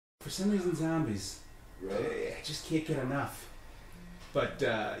some reason zombies. Right. I just can't get enough. But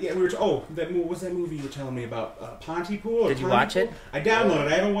we were. What was that movie you were telling me about? Pontypool. Did you watch it? I downloaded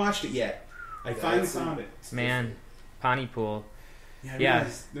it. I haven't watched it yet. I finally found it. Man, Pontypool. Yeah, I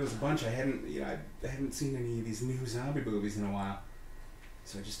realized there was a bunch I hadn't seen any of these new zombie movies in a while,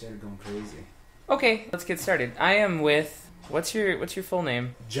 so I just started going crazy. Okay, let's get started. I am with what's your full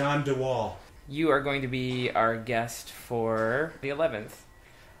name? Jon DeWoll. You are going to be our guest for the 11th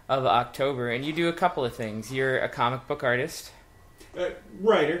of October, and you do a couple of things. You're a comic book artist.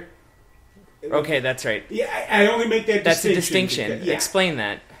 Writer. Okay, that's right. Yeah, I only make that distinction. That's a distinction. Because, Explain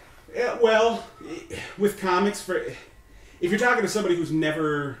that. Well, with comics, if you're talking to somebody who's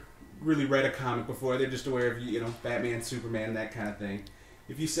never really read a comic before, they're just aware of, Batman, Superman, that kind of thing.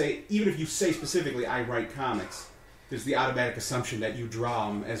 Even if you say specifically, I write comics, there's the automatic assumption that you draw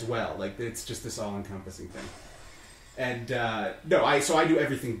them as well. Like, it's just this all-encompassing thing. And, so I do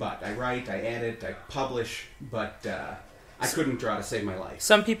everything but. I write, I edit, I publish, but I couldn't draw to save my life.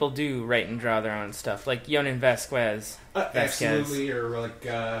 Some people do write and draw their own stuff, like Yonan Vasquez. Absolutely, or like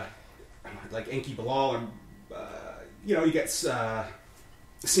Enki Bilal, and you get Sam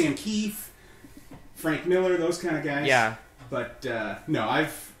Keith, Frank Miller, those kind of guys. Yeah. But no,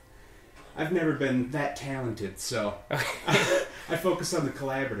 I've never been that talented, so I focus on the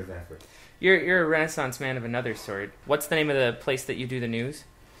collaborative effort. You're a Renaissance man of another sort. What's the name of the place that you do the news?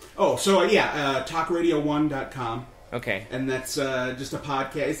 Oh, so talkradio1.com. Okay. And that's just a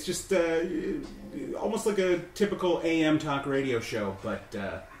podcast. It's just almost like a typical AM talk radio show, but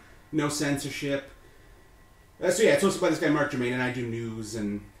no censorship. It's hosted by this guy Marc Germain, and I do news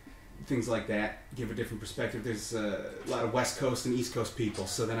and things like that. Give a different perspective. There's a lot of West Coast and East Coast people,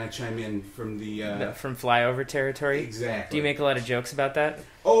 so then I chime in from from flyover territory. Exactly. Do you make a lot of jokes about that?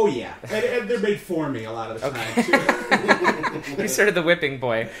 Oh yeah, and they're made for me a lot of the time too. You're sort of the whipping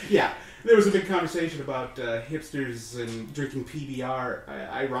boy. Yeah. There was a big conversation about hipsters and drinking PBR,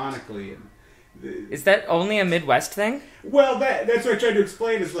 ironically. Is that only a Midwest thing? Well, that's what I tried to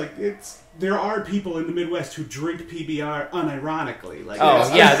explain. Is like there are people in the Midwest who drink PBR unironically. Like,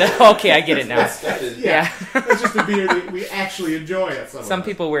 okay, I get it now. That's just a beer that we actually enjoy at some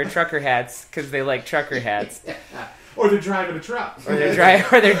people wear trucker hats because they like trucker hats. Yeah. Or they're driving a truck. Or they're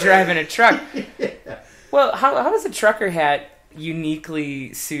driving a truck. Yeah. Well, how is a trucker hat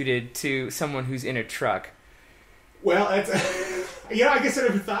uniquely suited to someone who's in a truck? Well, I guess I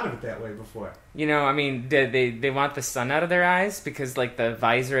never thought of it that way before. They want the sun out of their eyes because, like, the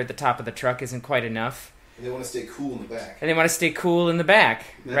visor at the top of the truck isn't quite enough. And they want to stay cool in the back.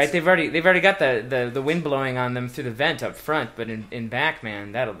 Right? They've already got the wind blowing on them through the vent up front, but in back,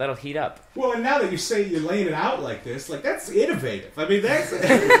 man, that'll heat up. Well, and now that you say you're laying it out like this, like, that's innovative. I mean, that's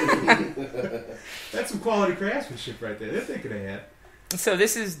that's some quality craftsmanship right there. They're thinking ahead. So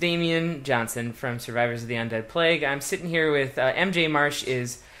this is Damian Johnson from Survivors of the Undead Plague. I'm sitting here with MJ Marsh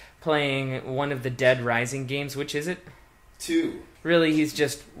is playing one of the Dead Rising games. Which is it? 2. Really, he's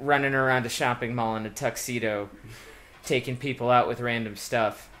just running around a shopping mall in a tuxedo, taking people out with random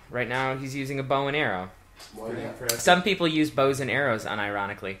stuff. Right now, he's using a bow and arrow. Why not? Some people use bows and arrows,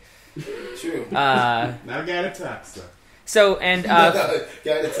 unironically. True. Not a guy that talks, though. So, and... guy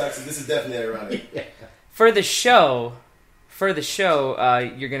that talks, this is definitely ironic. Yeah. For the show,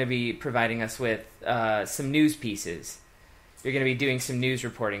 you're going to be providing us with some news pieces. You're going to be doing some news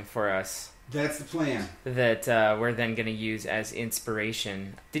reporting for us. That's the plan. That we're then going to use as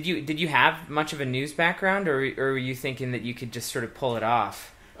inspiration. Did you have much of a news background, or were you thinking that you could just sort of pull it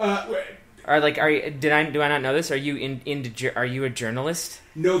off? Do I not know this? Are you a journalist?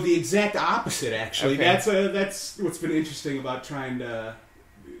 No, the exact opposite. Actually, okay. That's what's been interesting about trying to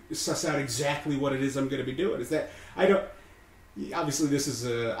suss out exactly what it is I'm going to be doing. Is that I don't. Obviously, this is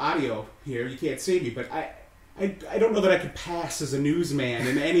audio here. You can't see me, but I don't know that I could pass as a newsman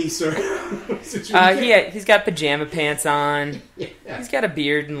in any sort of situation. He's got pajama pants on. Yeah. He's got a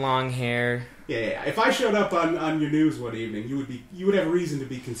beard and long hair. Yeah. If I showed up on your news one evening, you would have reason to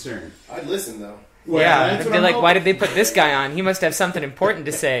be concerned. I'd listen though. Well, I'd be like, why did they put this guy on? He must have something important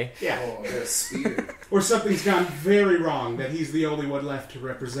to say. Yeah. Oh, there's a spear. Or something's gone very wrong that he's the only one left to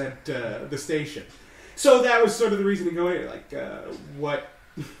represent the station. So that was sort of the reason to go in. Like,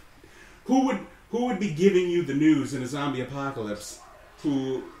 who would be giving you the news in a zombie apocalypse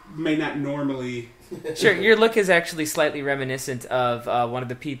who may not normally... Sure, your look is actually slightly reminiscent of one of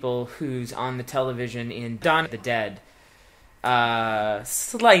the people who's on the television in Dawn of the Dead.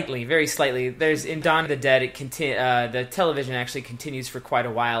 Slightly, very slightly. There's in Dawn of the Dead, the television actually continues for quite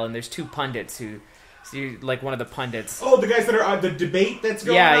a while, and there's two pundits who... So you're like one of the pundits. Oh, the guys that are on the debate that's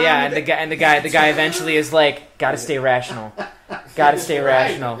going on? Yeah, and the guy eventually is like, gotta stay rational. Got to stay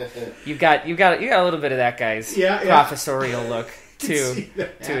rational. You got a little bit of that guy's professorial look to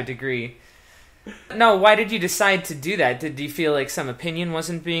a degree. No, why did you decide to do that? Did you feel like some opinion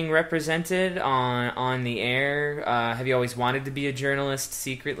wasn't being represented on the air? Have you always wanted to be a journalist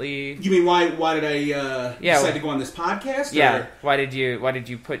secretly? You mean why did I decide to go on this podcast? Yeah. Or? Why did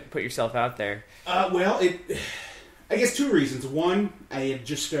you put yourself out there? Well, I guess two reasons. One, I had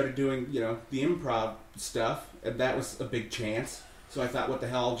just started doing the improv stuff, and that was a big chance. So I thought, what the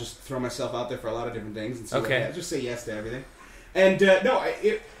hell? I'll just throw myself out there for a lot of different things and see what happens. Just say yes to everything. And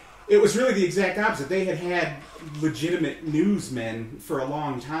It was really the exact opposite. They had legitimate newsmen for a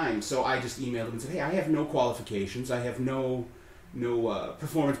long time, so I just emailed them and said, hey, I have no qualifications. I have no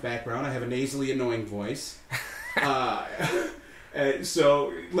performance background. I have a nasally annoying voice.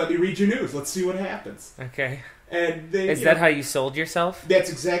 So let me read your news. Let's see what happens. Okay. And Is that how you sold yourself? That's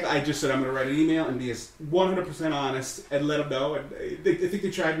exactly. I just said I'm going to write an email and be as 100% honest and let them know. And I think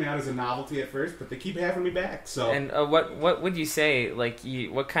they tried me out as a novelty at first, but they keep having me back. So. And what would you say? Like,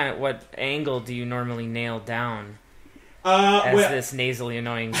 what angle do you normally nail down as this nasally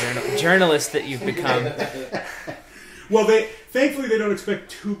annoying journalist that you've become? Well, thankfully they don't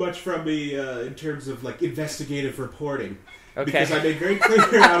expect too much from me in terms of like investigative reporting. Okay. Because I made very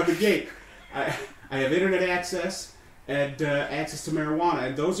clear out of the gate. I have internet access and access to marijuana,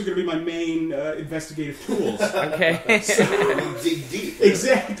 and those are going to be my main investigative tools. Okay. So, dig deep.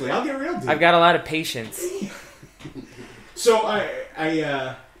 Exactly. I'll get real deep. I've got a lot of patience. So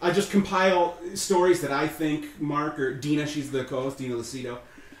I just compile stories that I think Mark or Dina, she's the co-host, Dina Lucido.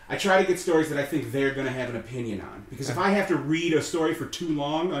 I try to get stories that I think they're going to have an opinion on. Because if I have to read a story for too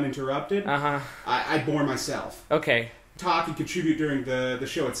long, uninterrupted, I bore myself. Okay. Talk and contribute during the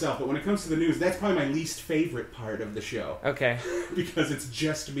show itself, but when it comes to the news, that's probably my least favorite part of the show. Okay. Because it's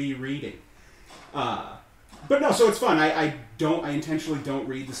just me reading. But no, so it's fun. I intentionally don't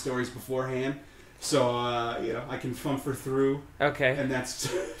read the stories beforehand, so I can fumfer through. Okay. And that's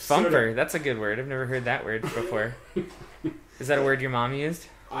fumfer. That's a good word. I've never heard that word before. Is that a word your mom used?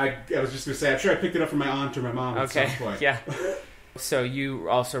 I was just gonna say. I'm sure I picked it up from my aunt or my mom at some point. Yeah. So you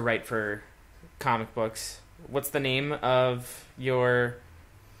also write for comic books. What's the name of your...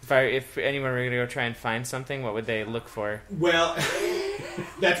 If anyone were going to go try and find something, what would they look for? Well,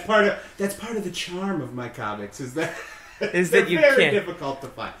 that's part of the charm of my comics, is that you very difficult to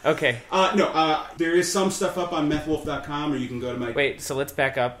find. Okay. There is some stuff up on methwolf.com, or you can go to my... Wait, so let's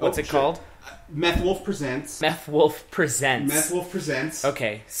back up. What's it called? Meth Wolf Presents. Meth Wolf Presents. Meth Wolf Presents.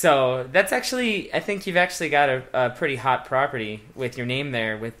 Okay, so that's actually... I think you've actually got a pretty hot property with your name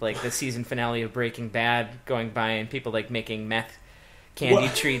there, with like the season finale of Breaking Bad going by and people like making meth candy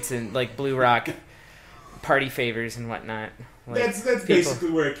treats and like Blue Rock party favors and whatnot. Like, that's basically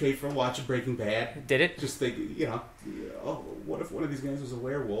where it came from, watching Breaking Bad. Did it? Just think, what if one of these guys was a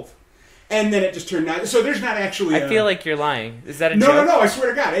werewolf? And then it just turned out. So there's not actually. I feel like you're lying. Is that a joke? No. I swear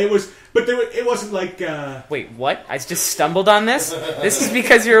to God, it was. But it wasn't like. Wait, what? I just stumbled on this. This is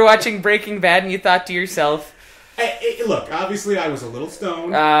because you were watching Breaking Bad and you thought to yourself. Look, obviously I was a little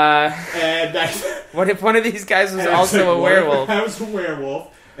stoned. And what if one of these guys was also a werewolf? I was a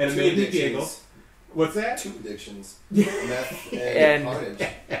werewolf, and it made me giggle. What's that? 2 addictions: meth and carnage.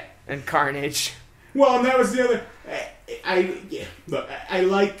 And carnage. Well, and that was the other. I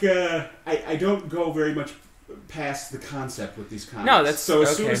don't go very much past the concept with these comics. No, that's so.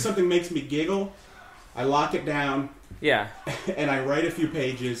 As soon as something makes me giggle, I lock it down. Yeah. And I write a few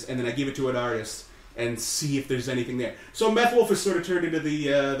pages, and then I give it to an artist and see if there's anything there. So Meth Wolf has sort of turned into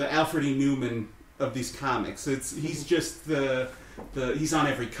the Alfred E. Newman of these comics. He's just he's on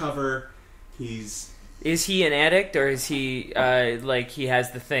every cover. Is he an addict, or is he like he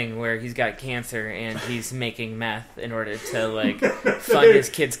has the thing where he's got cancer and he's making meth in order to like fund his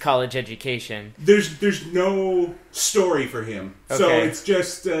kid's college education? There's no story for him, so it's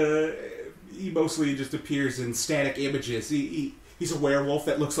just he mostly just appears in static images. He's a werewolf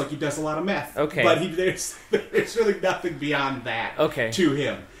that looks like he does a lot of meth. Okay, but there's really nothing beyond that. Okay. To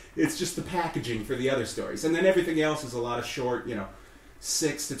him, it's just the packaging for the other stories, and then everything else is a lot of short,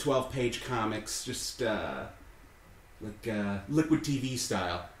 6 to 12 page comics, just like liquid TV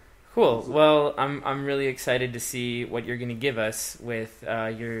style. Cool. Well, I'm really excited to see what you're going to give us with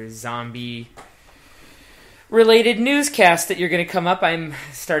your zombie related newscast that you're going to come up. I'm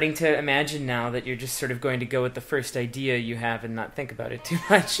starting to imagine now that you're just sort of going to go with the first idea you have and not think about it too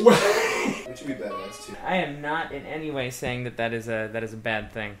much. Which would be badass too. I am not in any way saying that is a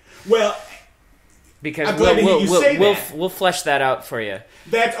bad thing. Well. Because we'll flesh that out for you.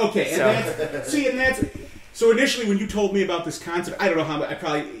 That's okay. So initially when you told me about this concept, I don't know how I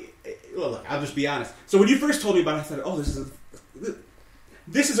probably. Well, look, I'll just be honest. So when you first told me about it, I thought, oh, this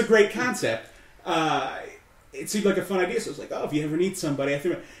this is a great concept. It seemed like a fun idea, so I was like, oh, if you ever need somebody, I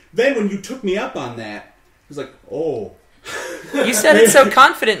think. Then when you took me up on that, I was like, oh. You said it so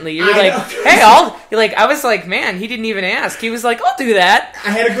confidently. You were like, hey, I was like, man, he didn't even ask. He was like, I'll do that. I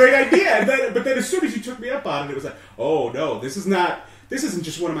had a great idea. But then as soon as you took me up on it, it was like, oh, no, this isn't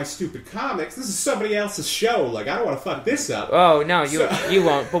just one of my stupid comics. This is somebody else's show. Like, I don't want to fuck this up. Oh, no, you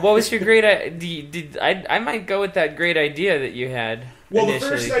won't. But what was your great idea? I might go with that great idea that you had initially. The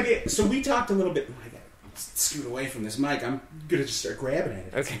first idea... So we talked a little bit... I got to scoot away from this mic. I'm going to just start grabbing at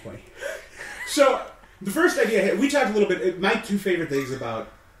it at some point. So... The first idea, we talked a little bit, my two favorite things about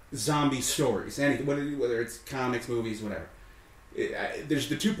zombie stories, anything, whether it's comics, movies, whatever. There's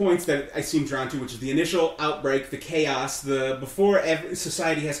the 2 points that I seem drawn to, which is the initial outbreak, the chaos, before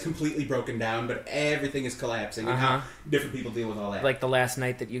society has completely broken down, but everything is collapsing, and how different people deal with all that. Like the last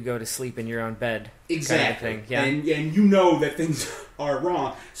night that you go to sleep in your own bed. Exactly. Kind of thing. Yeah. And you know that things are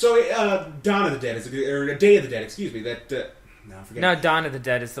wrong. So Dawn of the Dead, or Day of the Dead, excuse me, that... No, Dawn of the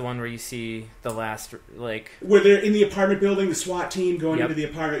Dead is the one where you see the last, like... Where they're in the apartment building, the SWAT team going into the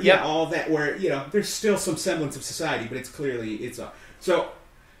apartment. Yep. Yeah, all that, where, there's still some semblance of society, but it's clearly... So,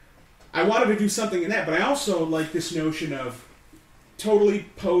 I wanted to do something in that, but I also like this notion of totally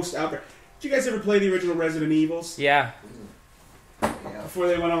post-outbreak. Did you guys ever play the original Resident Evils? Yeah. Before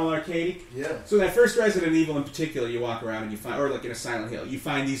they went all arcadey? Yeah. So that first Resident Evil in particular, you walk around and you find... Or like in a Silent Hill, you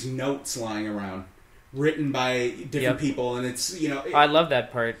find these notes lying around. Written by different people, and it's I love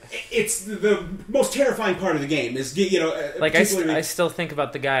that part. It's the most terrifying part of the game. Is like I still think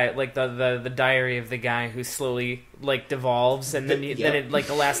about the guy, like the diary of the guy who slowly like devolves, and then then it, like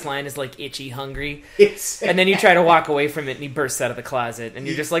the last line is like itchy hungry, and then you try to walk away from it, and he bursts out of the closet, and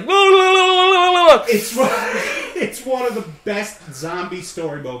you're just like, it's one of the best zombie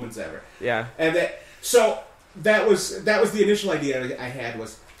story moments ever. Yeah, and that was the initial idea I had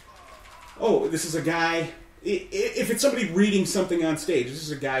was. Oh, this is a guy... If it's somebody reading something on stage, this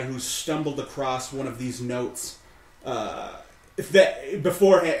is a guy who stumbled across one of these notes.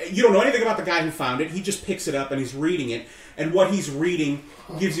 Before you don't know anything about the guy who found it. He just picks it up and he's reading it. And what he's reading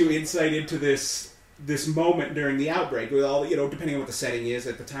gives you insight into this moment during the outbreak. With all depending on what the setting is.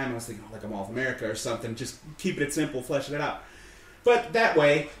 At the time, I was thinking, like a Mall of America or something. Just keeping it simple, fleshing it out. But that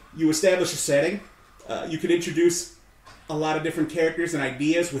way, you establish a setting. You can introduce... a lot of different characters and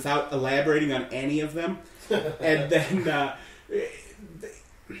ideas without elaborating on any of them. And then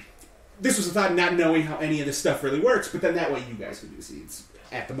this was a thought not knowing how any of this stuff really works, but then that way you guys could do scenes.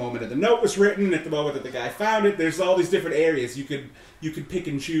 At the moment that the note was written, at the moment that the guy found it, there's all these different areas. You could pick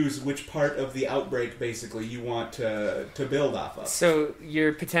and choose which part of the outbreak, basically, you want to build off of. So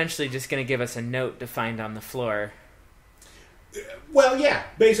you're potentially just going to give us a note to find on the floor. Well, yeah,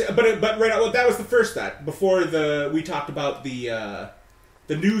 basically, but right now, that was the first thought. Before we talked about the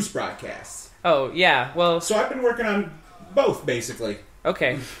news broadcasts. Oh yeah, well. So I've been working on both, basically.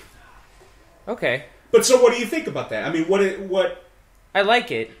 Okay. But so, what do you think about that? I mean, what? I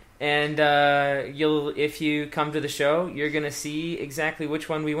like it, and if you come to the show, you're gonna see exactly which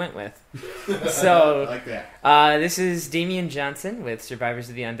one we went with. So, I like that. This is Damian Johnson with Survivors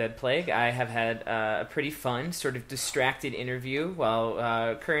of the Undead Plague. I have had a pretty fun, sort of distracted interview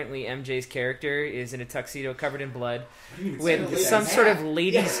while currently MJ's character is in a tuxedo covered in blood with some sort of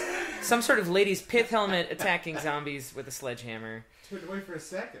lady's pith helmet attacking zombies with a sledgehammer. Took it away for a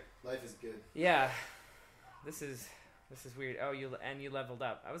second. Life is good. Yeah, this is weird. Oh, you leveled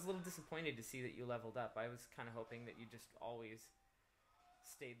up. I was a little disappointed to see that you leveled up. I was kind of hoping that you just always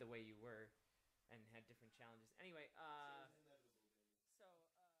stayed the way you were and had different challenges. Anyway,